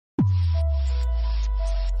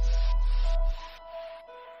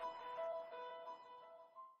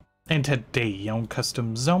And today on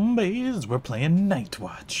Custom Zombies, we're playing Night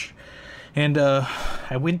Watch. And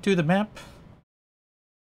I went through the map,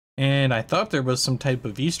 and I thought there was some type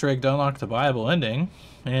of Easter egg to unlock the Bible ending,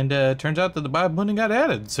 and turns out that the Bible ending got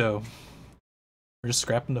added, so we're just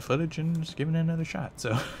scrapping the footage and just giving it another shot.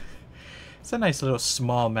 So it's a nice little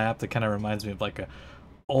small map that kind of reminds me of like a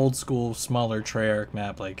old school, smaller Treyarch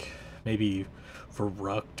map, like maybe for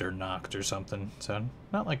Rucked or Noct or something. So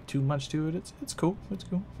not like too much to it. It's cool. It's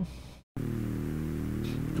cool.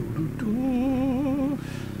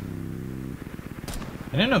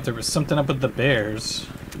 I didn't know if there was something up with the bears.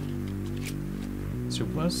 There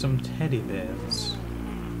was some teddy bears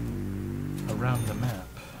around the map.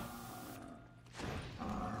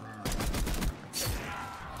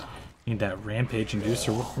 Need that rampage inducer.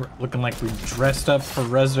 We're looking like we dressed up for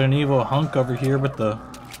Resident Evil Hunk over here with the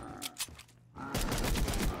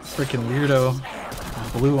freaking weirdo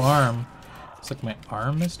blue arm. It's like my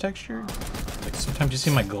arm is textured. Like sometimes you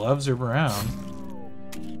see my gloves are brown.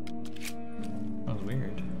 That was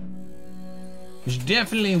weird. It's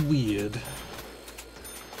definitely weird.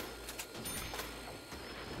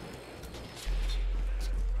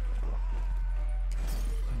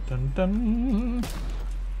 Dun dun.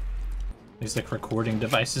 These like recording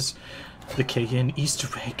devices. The KN Easter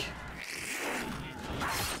egg.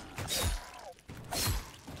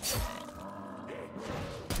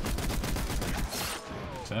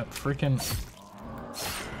 That freaking...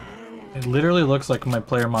 It literally looks like my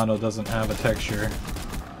player model doesn't have a texture.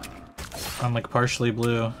 I'm like partially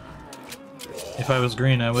blue. If I was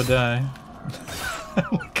green, I would die.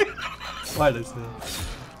 Why did I say that?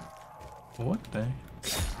 What the?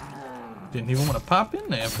 Didn't even want to pop in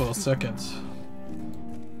there for a second.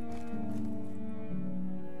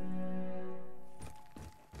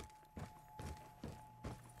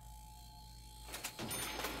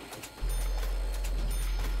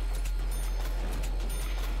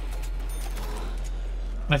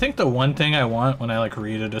 I think the one thing I want when I like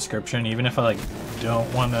read a description, even if I like don't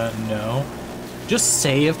want to know, just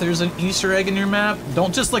say if there's an Easter egg in your map.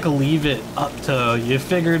 Don't just like leave it up to you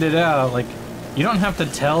figured it out. Like you don't have to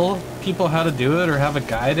tell people how to do it or have a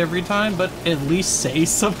guide every time, but at least say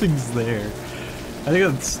something's there. I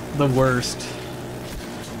think that's the worst.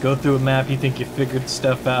 Go through a map, you think you figured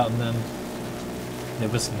stuff out, and then there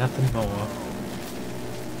was nothing more.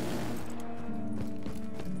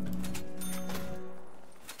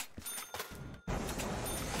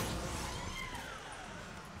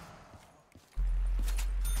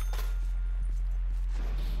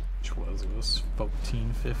 It was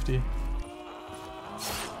 1450.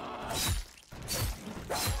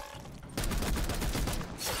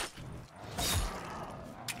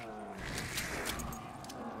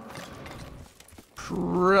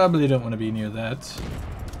 Probably don't want to be near that.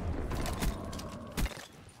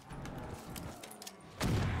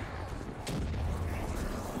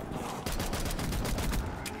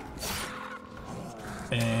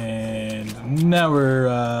 And now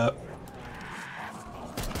we're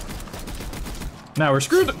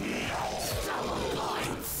screwed.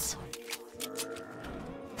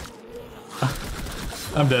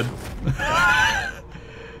 I'm dead. I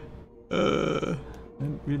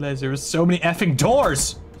didn't realize there was so many effing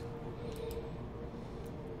doors.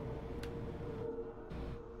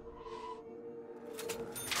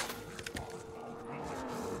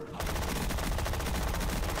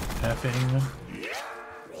 Effing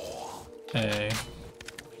A.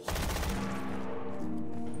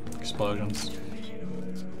 Explosions.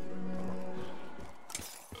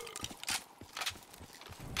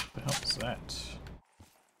 What the hell is that?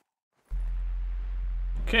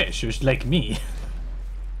 Okay, she was like me.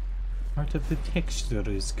 Part of the texture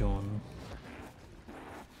is gone.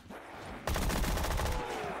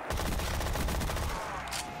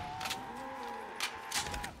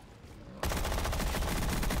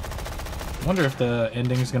 I wonder if the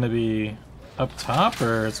ending's gonna be up top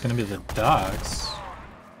or it's gonna be the docks. I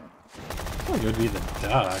feel like it would be the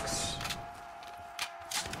docks.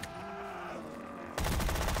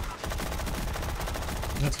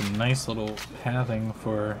 That's a nice little pathing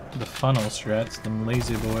for the funnel strats, them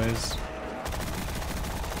lazy boys.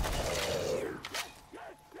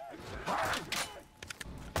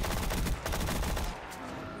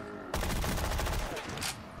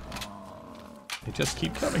 They just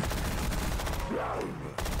keep coming.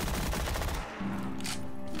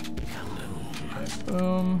 Okay,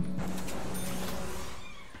 boom.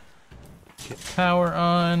 Get power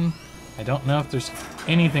on. I don't know if there's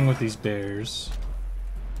anything with these bears.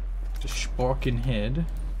 Just sparking head.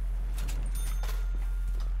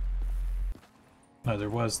 Oh, there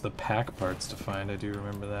was the pack parts to find. I do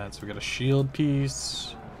remember that. So we got a shield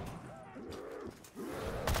piece.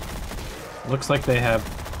 Looks like they have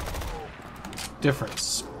different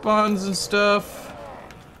spawns and stuff.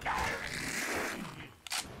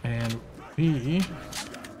 And we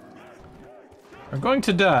are going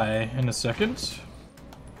to die in a second.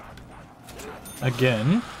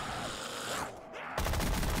 Again.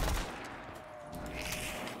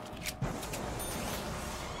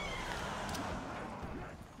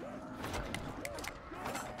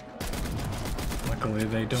 Luckily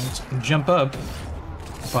they don't jump up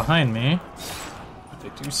behind me, but they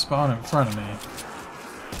do spawn in front of me.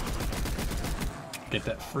 Get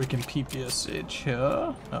that freaking PPSH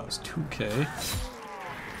here. That was 2K.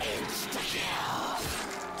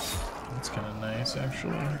 That's kind of nice,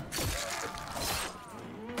 actually.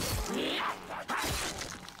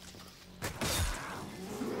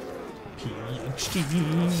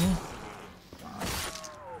 PhD.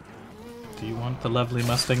 Do you want the lovely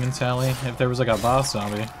Mustang and Sally? If there was like a boss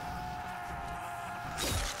zombie.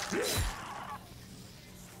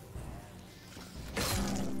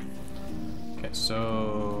 Okay,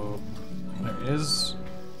 so there is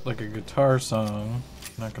like a guitar song.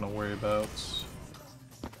 I'm not gonna worry about.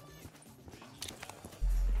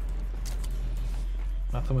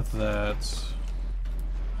 Nothing with that.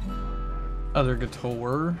 Other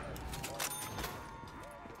guitar.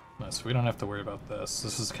 No, so we don't have to worry about this.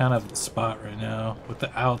 This is kind of the spot right now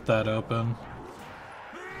without that open.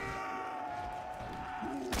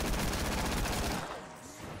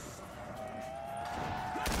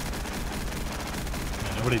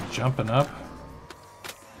 Man, nobody jumping up.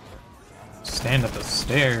 Stand at the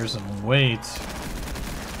stairs and wait.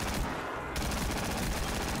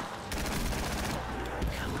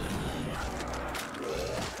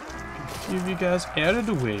 Give you guys out of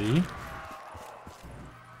the way.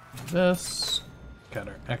 This. Got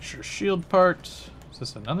our extra shield part. Is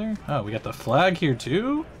this another? Oh, we got the flag here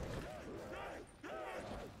too?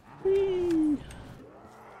 Whee.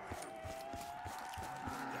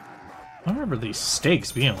 I remember these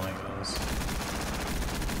stakes being like those.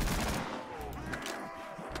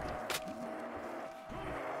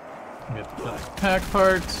 We got the backpack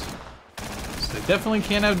part. So they definitely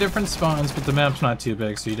can have different spawns, but the map's not too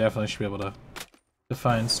big, so you definitely should be able to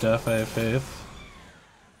find stuff, I have faith.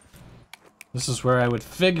 This is where I would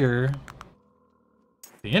figure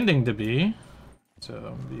the ending to be. So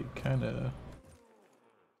it'll be kind of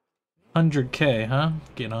 100K, huh?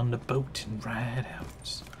 Get on the boat and ride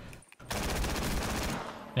out.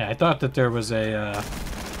 Yeah, I thought that there was a, I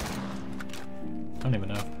don't even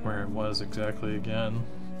know where it was exactly again.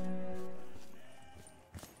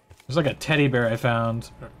 There's like a teddy bear I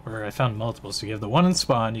found, or I found multiple. So you have the one in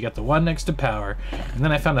spawn, you got the one next to power, and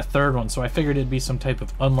then I found a third one, so I figured it'd be some type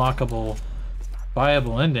of unlockable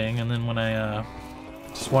viable ending, and then when I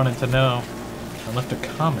just wanted to know, I left a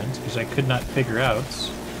comment because I could not figure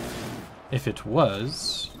out if it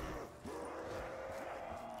was.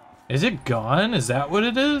 Is it gone? Is that what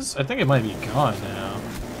it is? I think it might be gone now.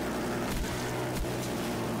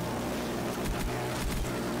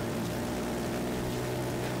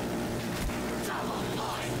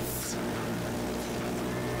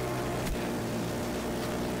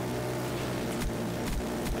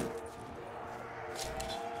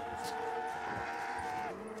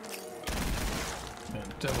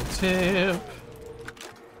 Double tip.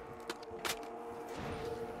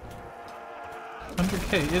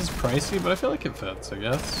 100K is pricey, but I feel like it fits, I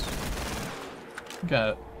guess.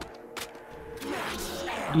 Got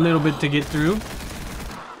a little bit to get through.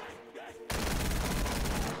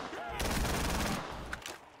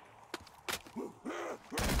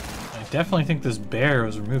 I definitely think this bear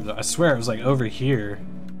was removed. I swear it was like over here.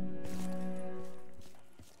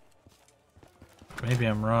 Maybe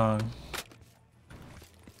I'm wrong.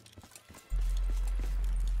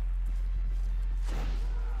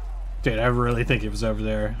 Dude, I really think it was over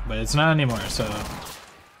there, but it's not anymore, so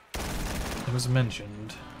it was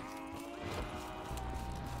mentioned.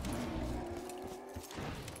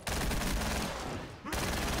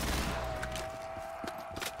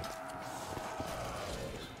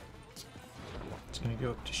 It's gonna go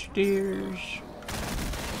up the stairs.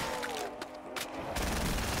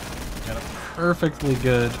 Got a perfectly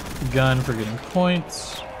good gun for getting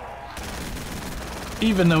points,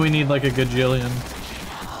 even though we need like a gajillion.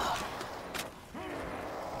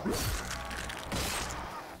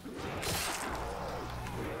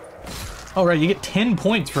 Oh right, you get 10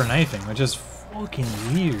 points for knifing, which is fucking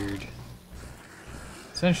weird.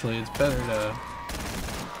 Essentially, it's better to,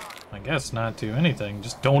 I guess, not do anything.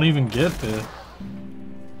 Just don't even get the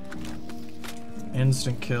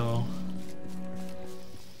instant kill.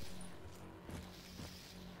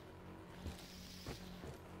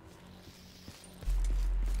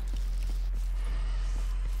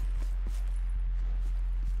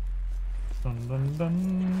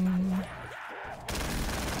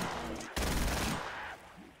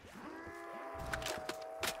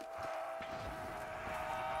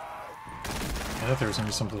 thought there was gonna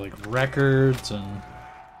be something like records and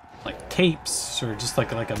like tapes or just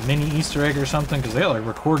like a mini Easter egg or something, because they got like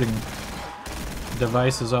recording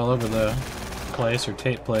devices all over the place, or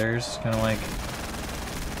tape players, kind of like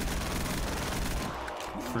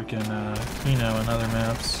freaking Kino and other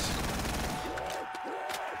maps.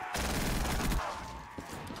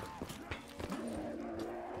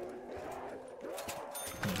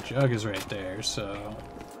 The jug is right there, so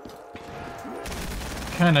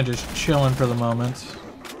kind of just chilling for the moment.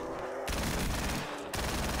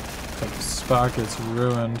 Looks like the spot gets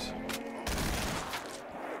ruined.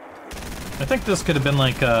 I think this could have been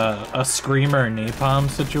like a Screamer Napalm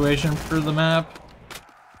situation for the map.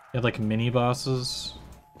 You had like mini bosses.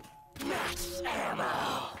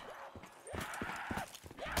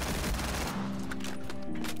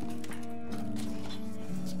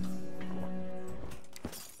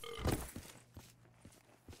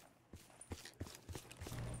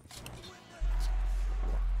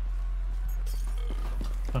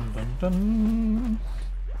 Dun, dun, dun.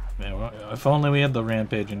 Man, well, if only we had the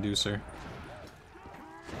Rampage Inducer.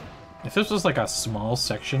 If this was like a small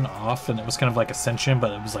section off and it was kind of like Ascension,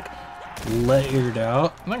 but it was like layered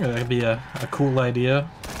out, I think that'd be a cool idea.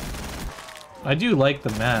 I do like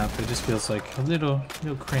the map, it just feels like a little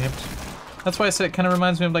cramped. That's why I said it kind of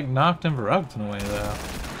reminds me of like Noct and Verrugt in a way, though.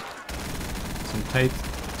 Some tight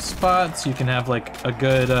spots, you can have like a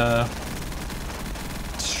good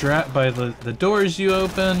strap by the doors you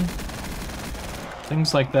open.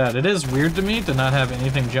 Things like that. It is weird to me to not have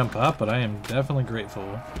anything jump up, but I am definitely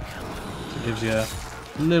grateful. It gives you a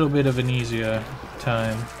little bit of an easier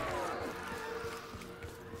time.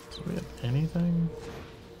 Do we have anything?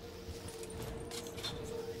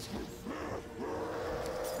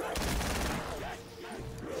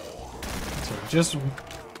 So just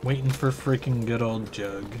waiting for freaking good old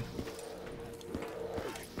Jug.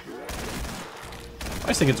 I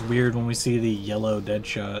always think it's weird when we see the yellow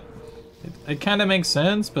Deadshot. It kind of makes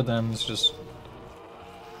sense, but then it's just...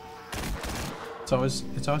 It's always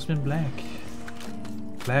been black.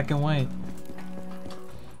 Black and white.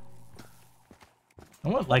 I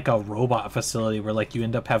want like a robot facility where like you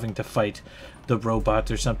end up having to fight the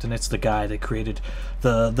robot or something. It's the guy that created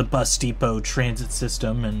the bus depot transit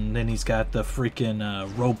system, and then he's got the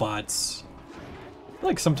freaking robots.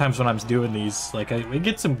 Like sometimes when I'm doing these, like I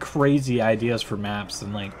get some crazy ideas for maps,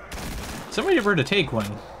 and like if somebody were to take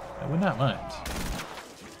one, I would not mind.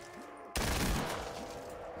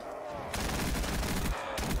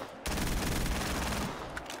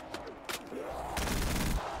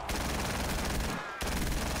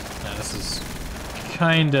 Now this is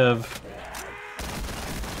kind of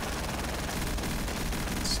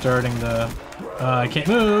starting to... I can't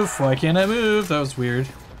move! Why can't I move? That was weird.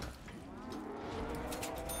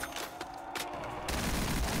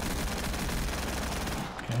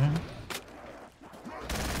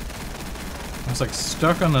 It's like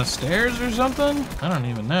stuck on the stairs or something? I don't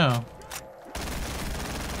even know.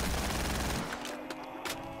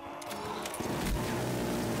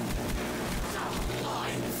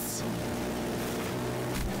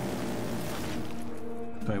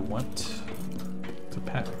 Do I want to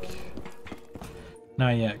pack?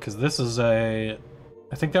 Not yet, because this is a...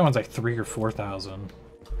 I think that one's like 3,000 or 4,000.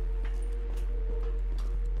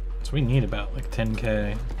 So we need about like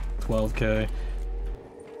 10k, 12k.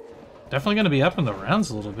 Definitely going to be up in the rounds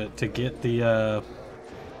a little bit to get the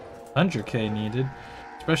 100k needed.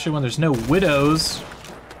 Especially when there's no widows.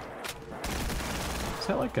 Is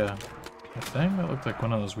that like a thing? That looked like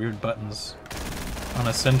one of those weird buttons on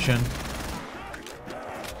Ascension.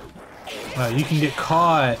 You can get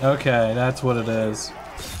caught. Okay, that's what it is.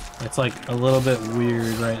 It's like a little bit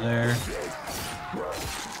weird right there.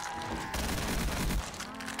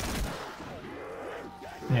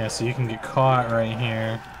 Yeah, so you can get caught right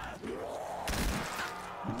here.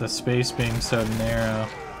 The space being so narrow.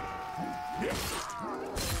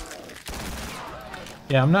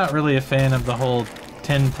 Yeah, I'm not really a fan of the whole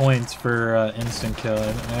 10 points for instant kill.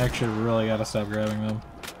 I actually really gotta stop grabbing them.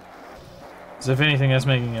 Because if anything, that's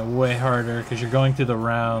making it way harder, because you're going through the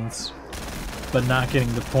rounds, but not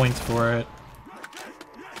getting the points for it.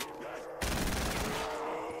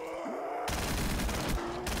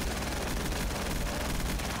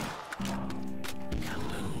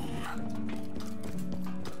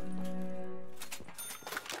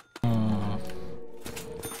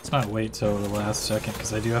 Not wait till the last second,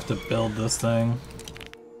 because I do have to build this thing.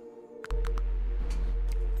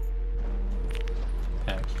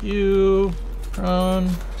 Pack you, prone,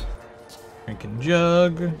 drinking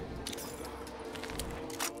jug,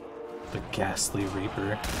 the ghastly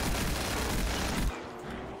reaper.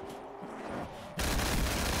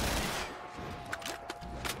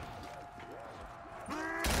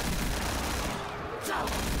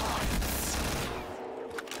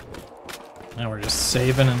 Now we're just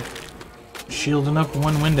saving and shielding up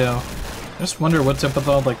one window. I just wonder what's up with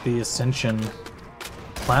all like the Ascension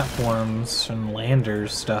platforms and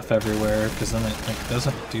landers stuff everywhere, because then it like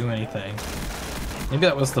doesn't do anything. Maybe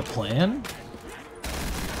that was the plan?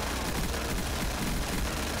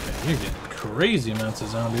 Okay, you're getting crazy amounts of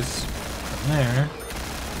zombies from there.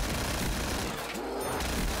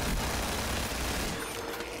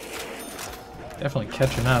 Definitely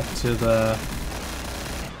catching up to the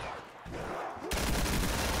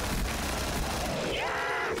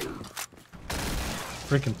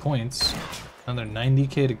freaking points. Another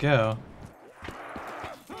 90k to go.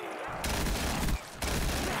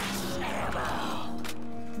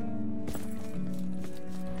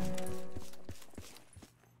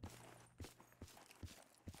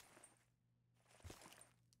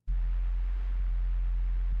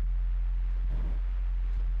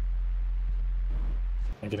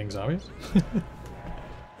 Am I getting zombies?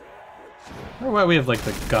 Or why we have like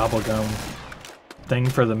the gobblegum thing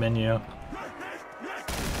for the menu.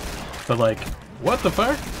 But like, what the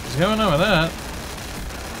fuck is going on with that?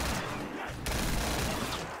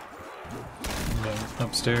 I'm going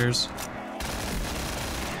upstairs.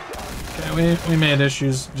 Okay, we made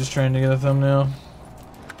issues just trying to get a thumbnail.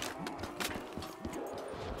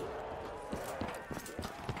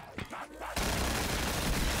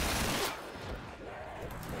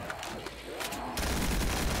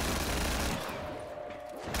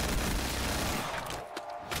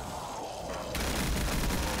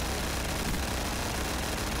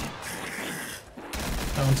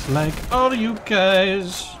 Sounds like all you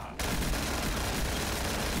guys.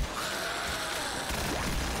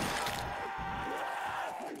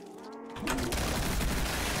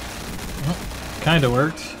 Well, kinda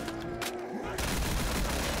worked.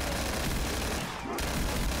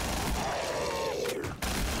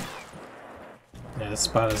 Yeah, this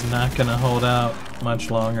spot is not gonna hold out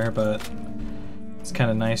much longer, but it's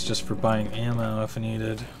kinda nice just for buying ammo if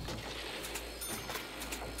needed.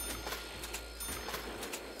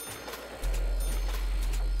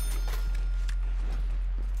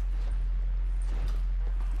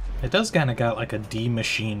 It does kind of got like a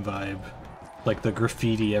D-Machine vibe, like the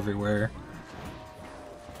graffiti everywhere.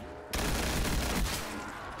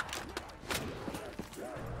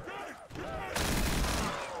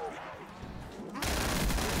 I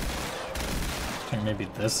think maybe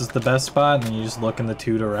this is the best spot, and then you just look in the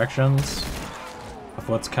two directions of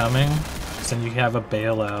what's coming. So then you have a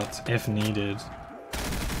bailout if needed,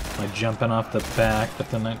 like jumping off the back, but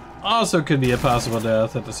then it also could be a possible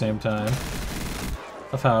death at the same time.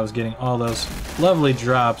 Of how I was getting all those lovely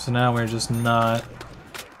drops, and now we're just not.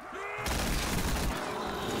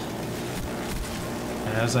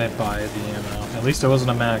 As I buy the ammo. At least it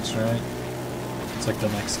wasn't a max, right? It's like the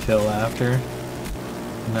next kill after.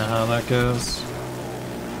 You know how that goes.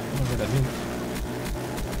 What did I do?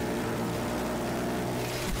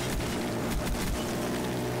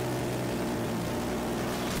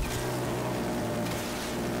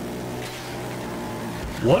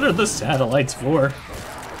 What are the satellites for?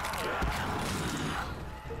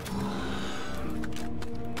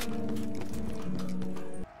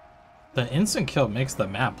 The instant kill makes the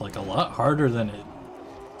map like a lot harder than it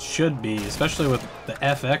should be, especially with the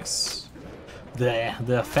FX,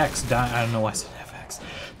 the effects die. I don't know why I said FX.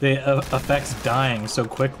 The effects dying so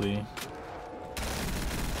quickly.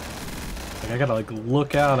 Like I gotta like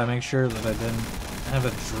look out and make sure that I didn't have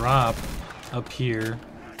a drop up here.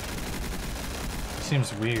 It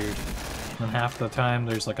seems weird. And half the time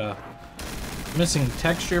there's like a missing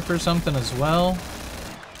texture for something as well.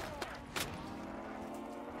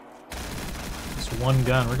 One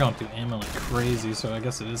gun, we're going through ammo like crazy, so I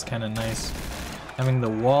guess it is kind of nice having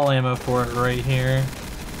the wall ammo for it right here.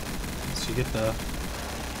 So you get the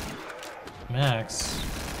max,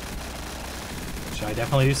 which I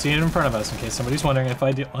definitely do see it in front of us in case somebody's wondering if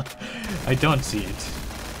I do. I don't see it.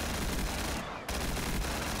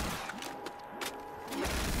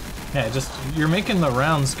 Yeah, just you're making the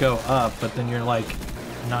rounds go up, but then you're like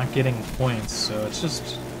not getting points, so it's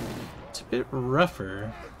a bit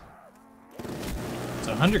rougher. It's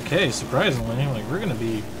 100k, surprisingly. Like, we're gonna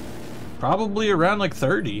be probably around like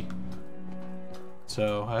 30.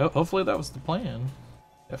 So, hopefully that was the plan.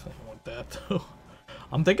 Definitely want that, though.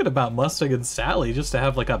 I'm thinking about Mustang and Sally just to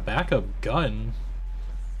have like a backup gun.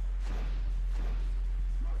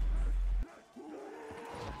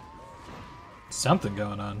 Something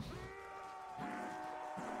going on.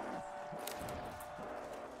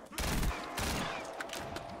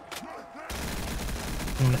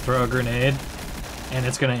 I'm gonna throw a grenade, and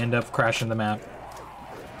it's gonna end up crashing the map.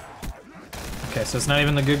 Okay, so it's not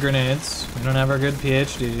even the good grenades. We don't have our good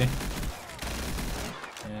PhD.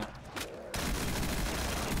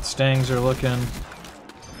 Stangs are looking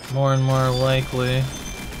more and more likely.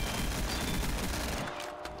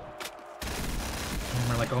 And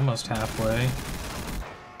we're like almost halfway. It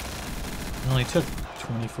only took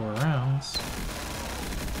 24 rounds.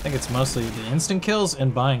 I think it's mostly the instant kills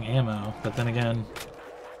and buying ammo, but then again,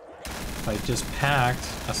 if I just packed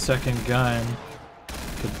a second gun,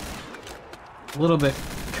 could a little bit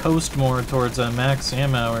coast more towards a max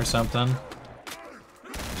ammo or something.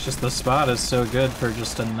 It's just the spot is so good for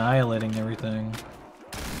just annihilating everything.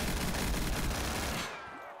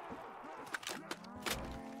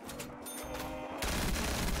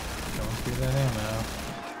 Going through that ammo.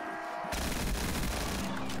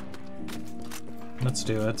 Let's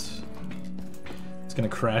do it. It's gonna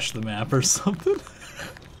crash the map or something.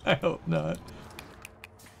 I hope not.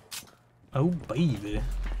 Oh baby.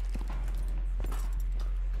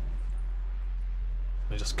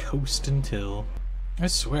 I just coast until. I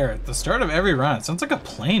swear, at the start of every run, it sounds like a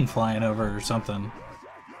plane flying over or something.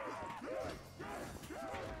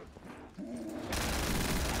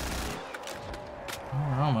 Oh,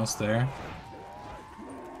 we're almost there.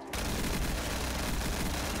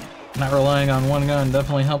 Not relying on one gun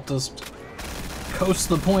definitely helped us coast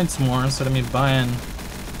the points more instead of me buying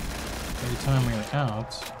every time we were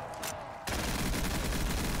out.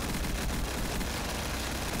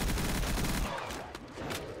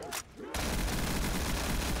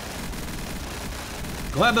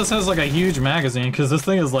 Glad this has like a huge magazine, because this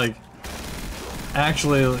thing is like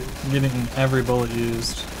actually getting every bullet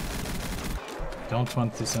used. Don't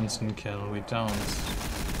want this instant kill, we don't.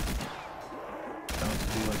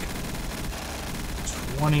 Don't be like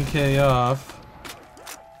 20k off.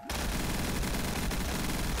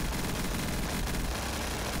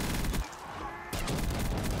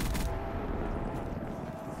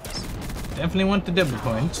 Definitely want the double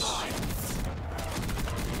points.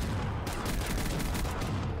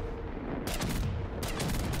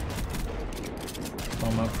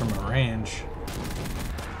 Foam up from a range.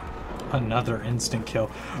 Another instant kill.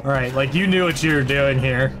 Alright, like you knew what you were doing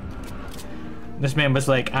here. This man was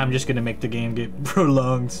like, I'm just gonna make the game get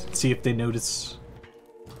prolonged. See if they notice.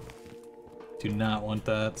 Do not want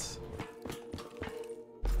that.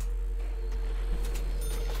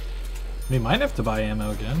 We might have to buy ammo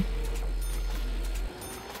again.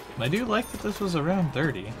 I do like that this was around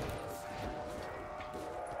 30.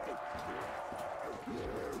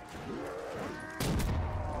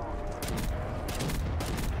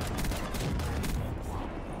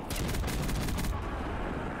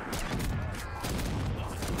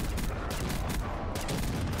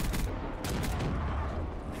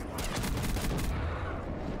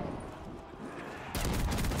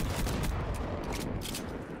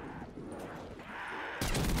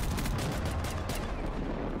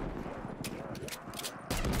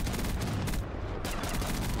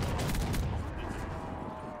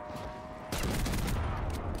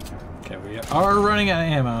 We are running out of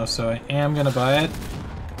ammo, so I am gonna buy it.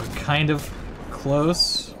 We're kind of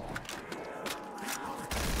close.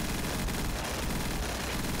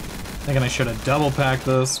 Thinking I should have double packed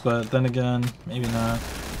this, but then again, maybe not.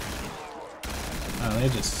 Oh, they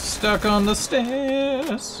just stuck on the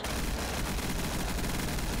stairs.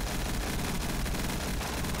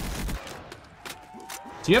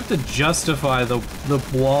 So you have to justify the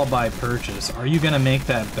wall buy purchase. Are you gonna make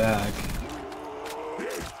that back?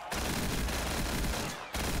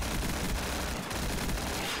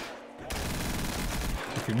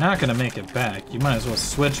 If you're not gonna make it back, you might as well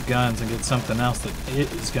switch guns and get something else that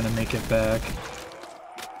it is gonna make it back.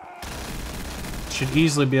 Should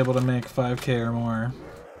easily be able to make 5k or more.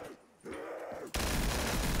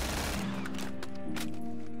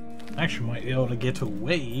 Actually might be able to get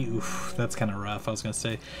away. Oof, that's kind of rough. I was gonna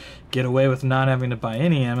say get away with not having to buy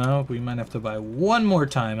any ammo. We might have to buy one more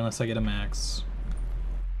time unless I get a max.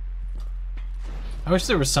 I wish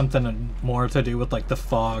there was something more to do with like the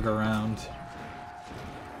fog around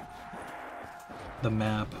the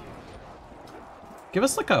map. Give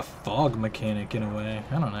us like a fog mechanic in a way.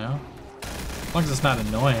 I don't know. As long as it's not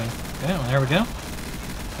annoying. Okay, well, there we go.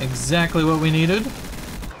 Exactly what we needed.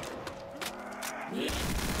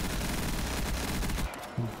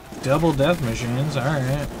 Double death machines,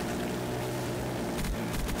 alright.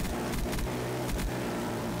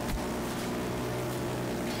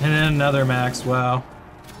 And then another max, wow.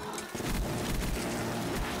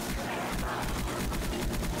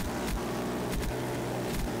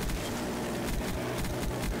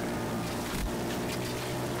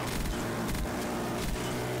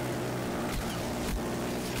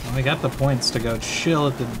 Well, we got the points to go chill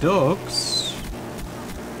at the docks.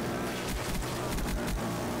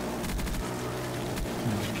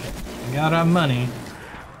 Got our money.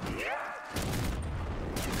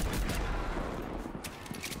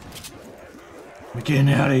 We're getting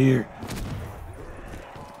out of here.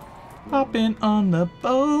 Hopping on the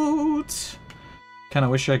boat. Kind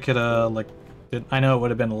of wish I could, like, I know it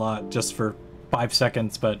would have been a lot just for 5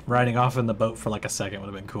 seconds, but riding off in the boat for like a second would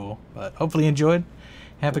have been cool. But hopefully you enjoyed.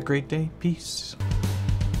 Have a great day. Peace.